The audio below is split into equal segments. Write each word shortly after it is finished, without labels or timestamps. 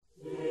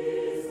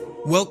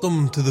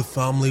Welcome to the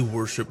Family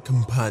Worship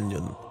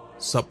Companion,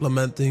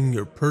 supplementing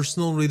your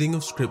personal reading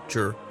of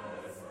Scripture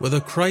with a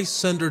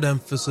Christ-centered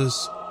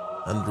emphasis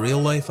and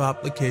real-life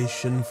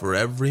application for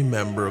every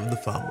member of the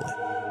family.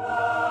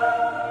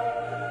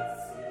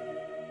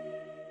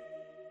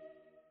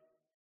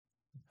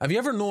 Have you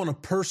ever known a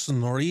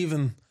person or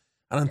even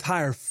an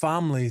entire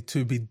family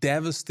to be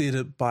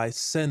devastated by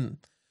sin?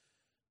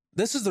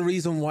 This is the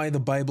reason why the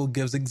Bible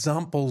gives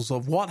examples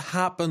of what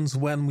happens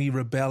when we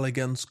rebel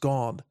against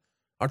God.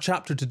 Our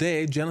chapter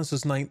today,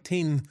 Genesis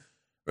 19,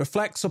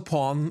 reflects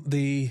upon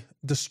the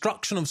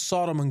destruction of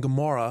Sodom and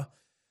Gomorrah,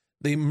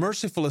 the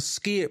merciful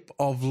escape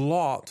of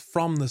Lot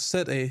from the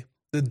city,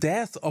 the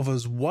death of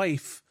his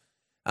wife,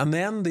 and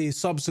then the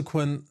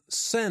subsequent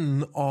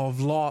sin of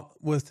Lot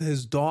with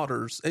his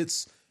daughters.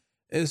 It's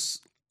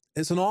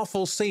an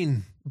awful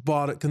scene,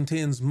 but it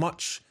contains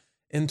much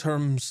in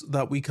terms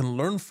that we can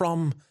learn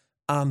from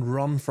and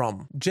run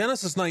from.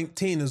 Genesis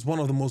 19 is one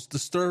of the most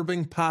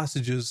disturbing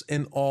passages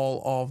in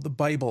all of the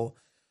Bible.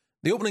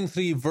 The opening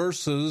 3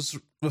 verses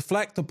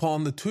reflect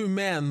upon the two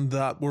men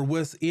that were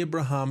with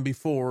Abraham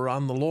before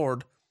and the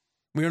Lord.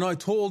 We are now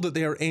told that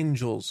they are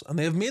angels, and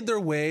they have made their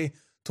way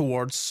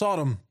towards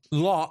Sodom.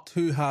 Lot,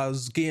 who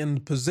has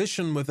gained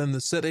position within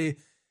the city,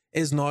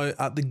 is now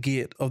at the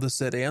gate of the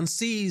city and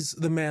sees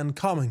the men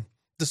coming.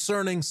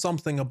 Discerning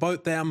something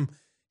about them,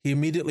 he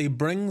immediately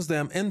brings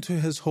them into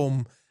his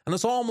home, and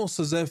it's almost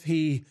as if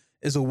he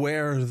is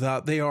aware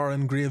that they are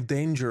in grave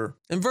danger.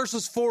 In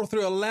verses 4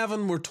 through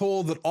 11, we're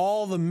told that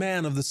all the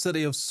men of the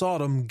city of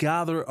Sodom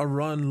gather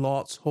around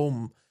Lot's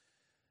home.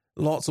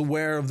 Lot's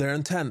aware of their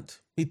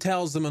intent. He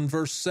tells them in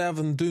verse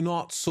 7, "Do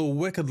not so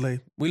wickedly."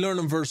 We learn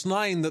in verse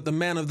 9 that the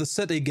men of the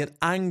city get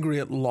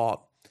angry at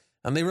Lot,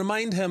 and they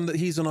remind him that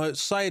he's an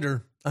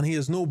outsider and he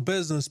has no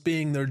business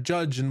being their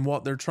judge in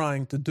what they're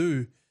trying to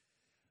do.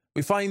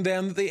 We find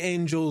then that the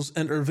angels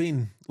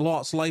intervene.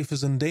 Lot's life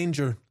is in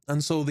danger,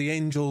 and so the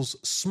angels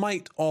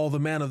smite all the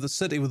men of the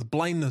city with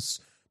blindness,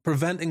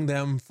 preventing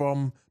them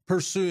from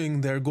pursuing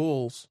their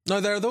goals.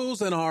 Now, there are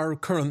those in our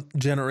current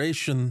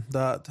generation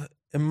that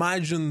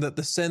imagine that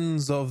the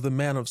sins of the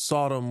men of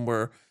Sodom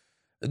were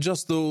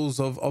just those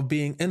of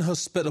being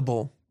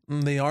inhospitable,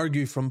 and they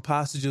argue from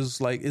passages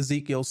like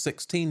Ezekiel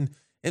 16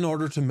 in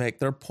order to make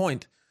their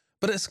point.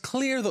 But it's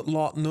clear that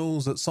Lot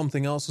knows that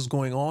something else is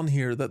going on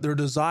here, that their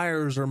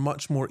desires are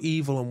much more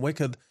evil and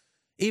wicked.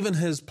 Even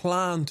his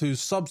plan to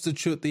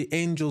substitute the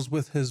angels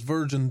with his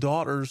virgin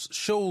daughters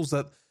shows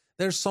that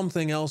there's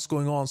something else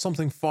going on,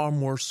 something far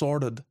more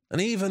sordid. And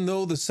even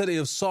though the city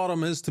of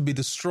Sodom is to be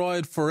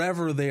destroyed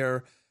forever, they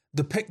are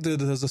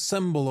depicted as a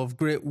symbol of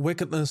great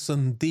wickedness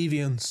and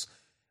deviance.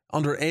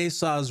 Under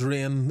Asa's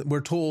reign,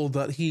 we're told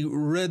that he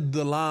rid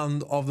the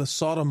land of the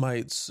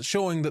Sodomites,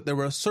 showing that there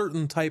were a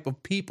certain type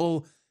of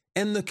people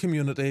in the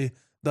community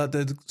that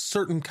did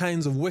certain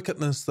kinds of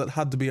wickedness that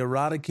had to be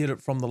eradicated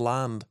from the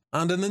land.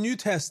 And in the New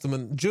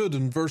Testament, Jude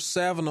in verse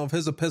 7 of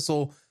his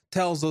epistle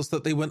tells us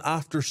that they went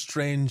after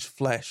strange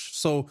flesh.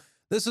 So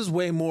this is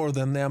way more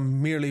than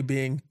them merely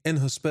being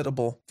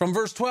inhospitable. From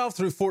verse 12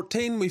 through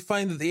 14, we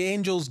find that the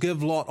angels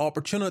give Lot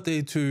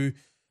opportunity to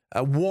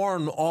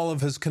warn all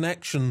of his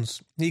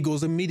connections. He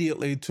goes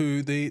immediately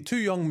to the two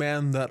young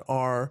men that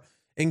are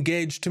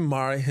engaged to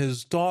marry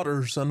his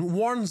daughters and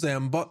warns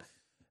them, but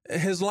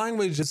his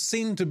language is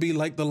seen to be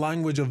like the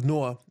language of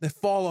Noah. They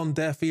fall on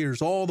deaf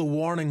ears. All the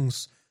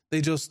warnings,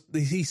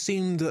 he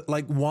seemed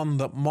like one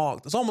that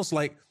mocked. It's almost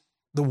like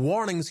the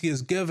warnings he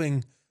is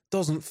giving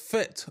doesn't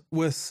fit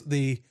with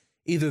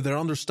either their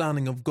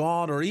understanding of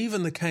God or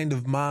even the kind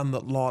of man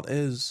that Lot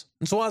is.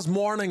 And so as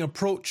morning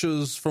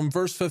approaches from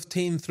verse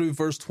 15 through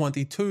verse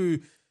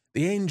 22,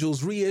 the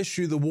angels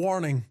reissue the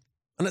warning.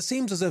 And it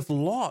seems as if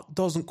Lot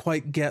doesn't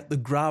quite get the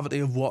gravity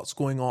of what's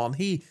going on.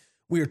 He,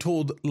 we are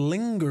told,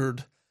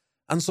 lingered.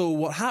 And so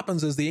what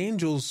happens is the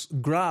angels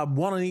grab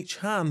one in each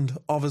hand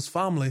of his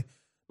family.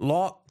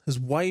 Lot, his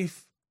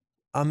wife,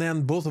 and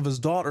then both of his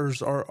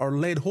daughters are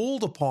laid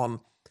hold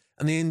upon,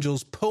 and the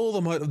angels pull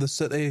them out of the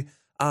city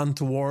and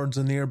towards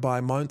a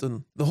nearby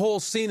mountain. The whole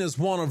scene is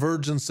one of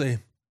urgency.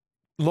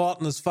 Lot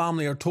and his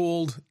family are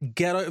told,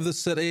 get out of the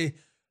city,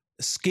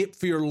 escape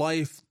for your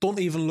life, don't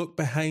even look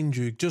behind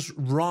you, just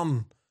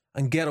run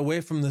and get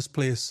away from this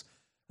place.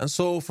 And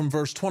so from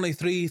verse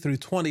 23 through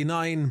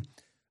 29,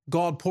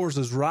 God pours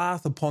his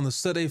wrath upon the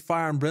city,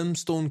 fire and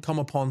brimstone come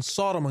upon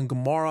Sodom and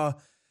Gomorrah,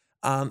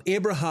 and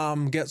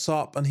Abraham gets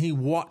up and he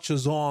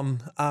watches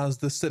on as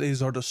the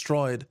cities are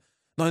destroyed.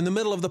 Now, in the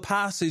middle of the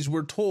passage,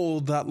 we're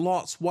told that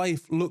Lot's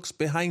wife looks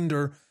behind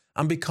her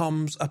and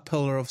becomes a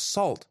pillar of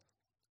salt.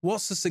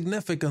 What's the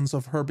significance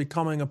of her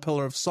becoming a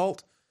pillar of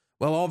salt?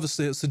 Well,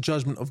 obviously, it's the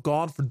judgment of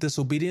God for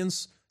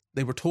disobedience.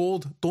 They were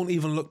told, don't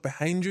even look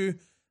behind you,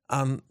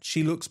 and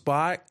she looks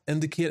back,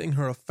 indicating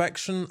her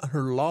affection and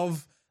her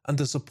love and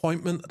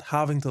disappointment at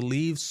having to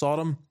leave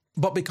Sodom.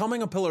 But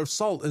becoming a pillar of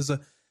salt is a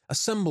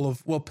symbol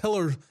of, well,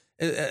 pillar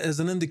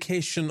is an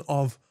indication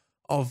of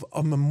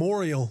a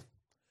memorial,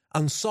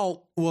 and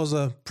salt was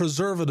a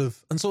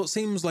preservative. And so it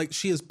seems like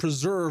she is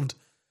preserved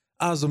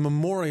as a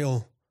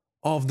memorial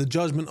of the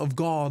judgment of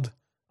God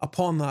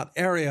upon that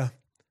area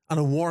and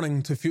a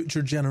warning to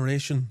future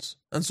generations.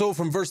 And so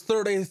from verse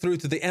 30 through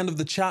to the end of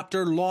the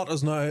chapter, Lot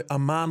is now a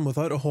man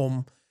without a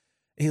home.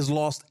 He has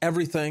lost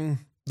everything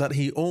that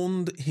he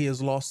owned. He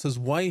has lost his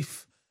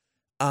wife.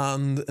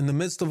 And in the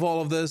midst of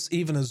all of this,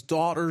 even his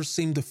daughters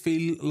seem to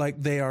feel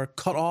like they are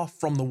cut off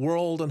from the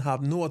world and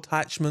have no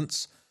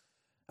attachments.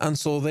 And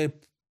so they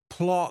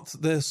plot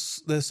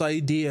this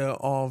idea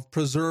of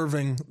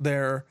preserving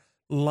their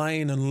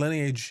line and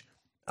lineage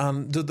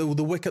and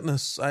the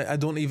wickedness. I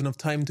don't even have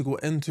time to go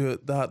into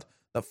it that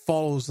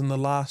follows in the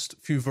last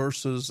few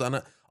verses. And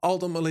it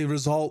ultimately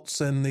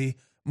results in the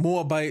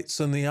Moabites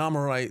and the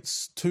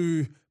Amorites,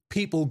 two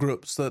people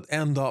groups that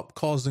end up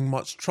causing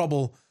much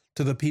trouble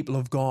to the people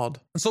of God.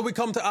 And so we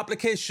come to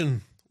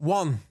application.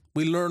 1,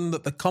 we learn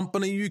that the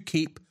company you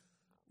keep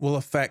will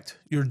affect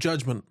your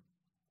judgment.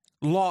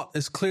 Lot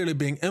is clearly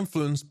being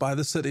influenced by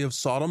the city of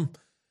Sodom,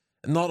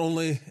 not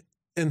only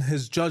in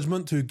his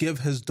judgment to give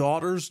his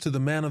daughters to the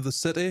men of the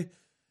city,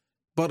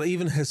 but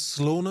even his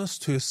slowness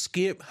to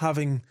escape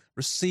having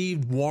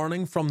received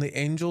warning from the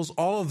angels.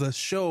 All of this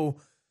show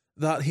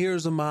that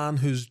here's a man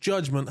whose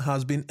judgment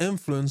has been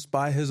influenced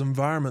by his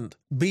environment.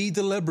 Be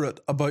deliberate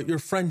about your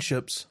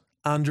friendships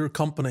and your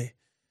company.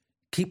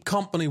 Keep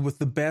company with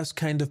the best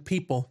kind of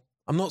people.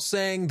 I'm not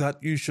saying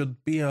that you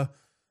should be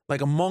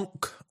like a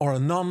monk or a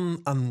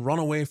nun and run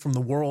away from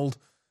the world,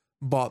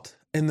 but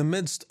in the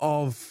midst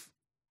of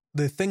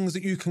the things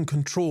that you can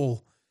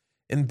control,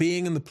 in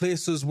being in the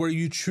places where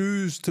you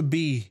choose to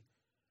be,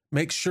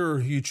 make sure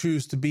you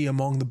choose to be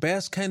among the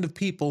best kind of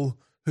people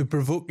who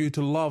provoke you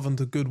to love and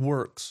to good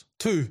works.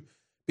 2,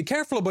 be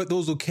careful about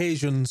those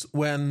occasions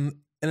when,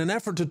 in an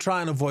effort to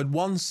try and avoid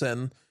one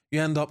sin, you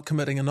end up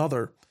committing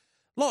another.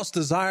 Lot's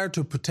desire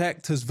to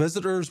protect his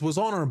visitors was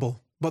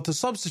honourable, but to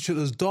substitute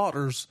his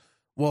daughters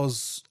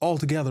was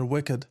altogether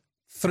wicked.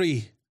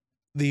 3,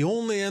 the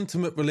only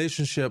intimate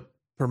relationship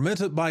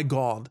permitted by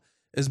God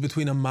is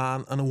between a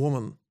man and a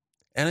woman.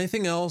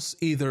 Anything else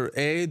either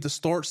A,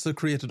 distorts the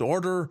created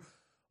order,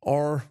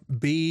 or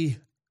B,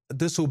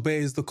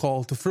 disobeys the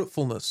call to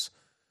fruitfulness.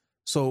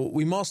 So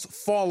we must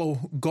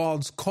follow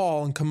God's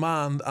call and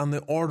command and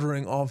the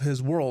ordering of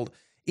his world.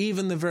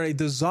 Even the very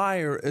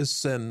desire is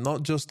sin,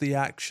 not just the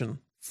action.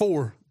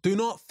 4, do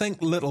not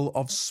think little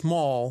of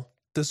small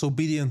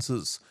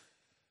disobediences.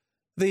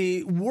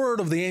 The word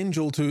of the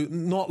angel to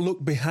not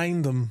look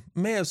behind them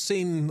may have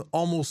seemed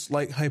almost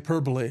like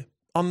hyperbole,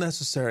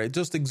 unnecessary,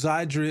 just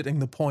exaggerating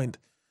the point.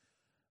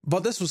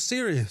 But this was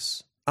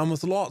serious. And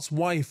with Lot's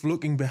wife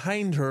looking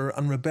behind her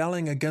and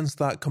rebelling against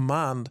that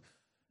command,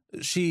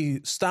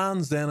 she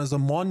stands then as a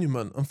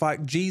monument. In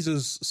fact,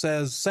 Jesus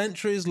says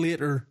centuries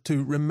later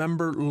to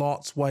remember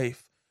Lot's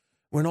wife.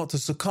 We're not to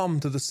succumb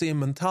to the same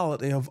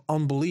mentality of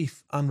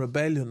unbelief and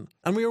rebellion.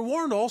 And we are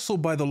warned also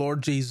by the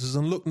Lord Jesus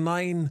in Luke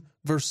 9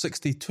 verse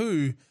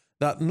 62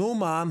 that no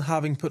man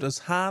having put his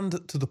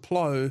hand to the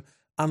plough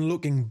and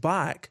looking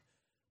back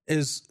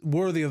is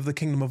worthy of the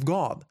kingdom of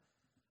God.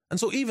 And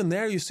so even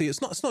there you see,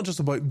 it's not just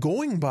about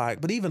going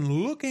back, but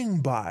even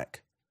looking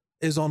back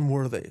is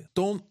unworthy.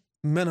 Don't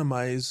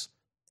minimize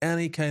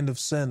any kind of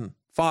sin.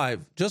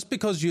 5, just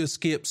because you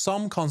escape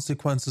some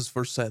consequences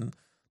for sin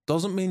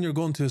doesn't mean you're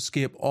going to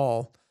escape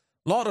all.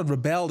 Lot had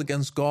rebelled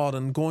against God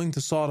and going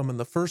to Sodom in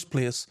the first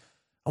place,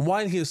 and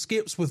while he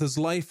escapes with his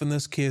life in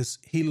this case,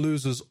 he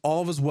loses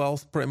all of his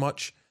wealth pretty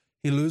much.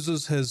 He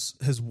loses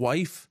his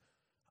wife,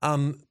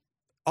 and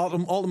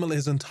ultimately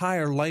his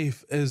entire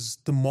life is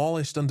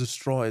demolished and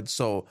destroyed.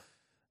 So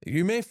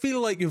you may feel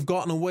like you've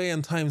gotten away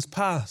in times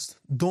past.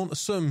 Don't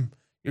assume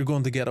you're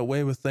going to get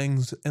away with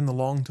things in the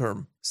long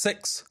term.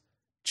 6,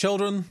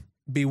 children,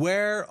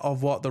 beware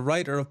of what the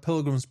writer of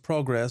Pilgrim's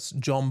Progress,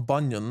 John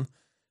Bunyan,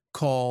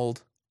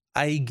 called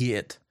eye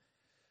gate.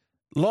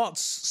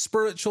 Lot's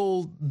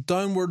spiritual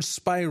downward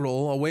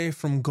spiral away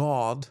from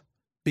God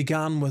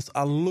began with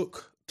a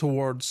look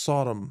toward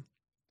Sodom.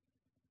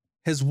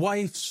 His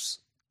wife's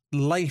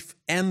life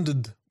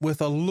ended with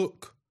a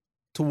look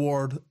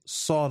toward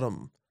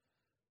Sodom.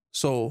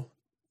 So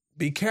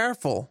be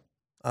careful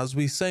as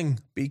we sing,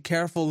 be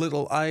careful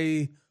little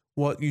eye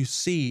what you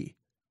see.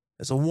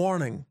 It's a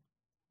warning.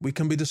 We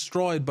can be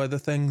destroyed by the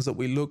things that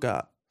we look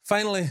at.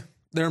 Finally,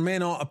 there may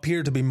not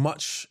appear to be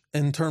much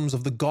in terms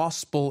of the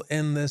gospel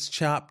in this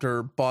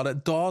chapter, but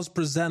it does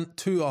present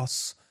to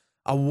us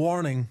a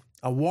warning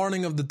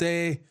of the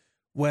day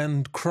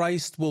when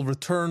Christ will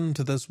return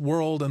to this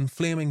world in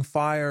flaming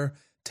fire,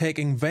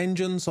 taking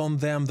vengeance on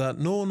them that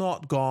know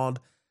not God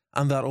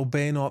and that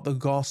obey not the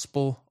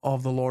gospel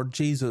of the Lord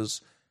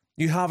Jesus.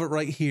 You have it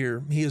right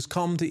here. He has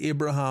come to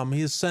Abraham. He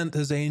has sent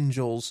his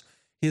angels.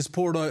 He has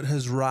poured out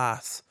his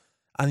wrath.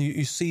 And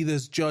you see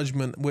this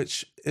judgment,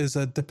 which is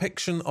a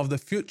depiction of the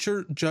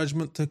future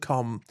judgment to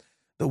come.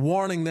 The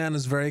warning then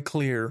is very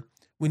clear.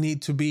 We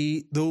need to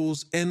be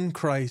those in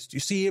Christ. You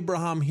see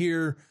Abraham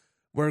here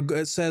where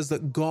it says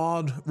that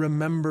God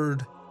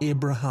remembered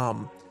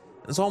Abraham.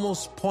 It's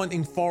almost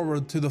pointing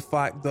forward to the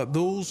fact that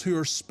those who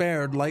are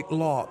spared, like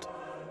Lot,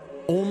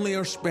 only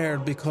are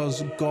spared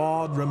because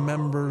God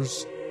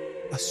remembers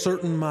a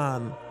certain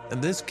man.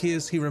 In this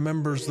case, he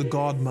remembers the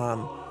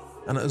God-man,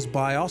 and it is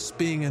by us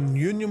being in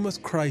union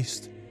with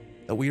Christ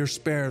that we are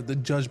spared the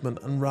judgment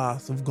and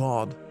wrath of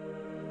God.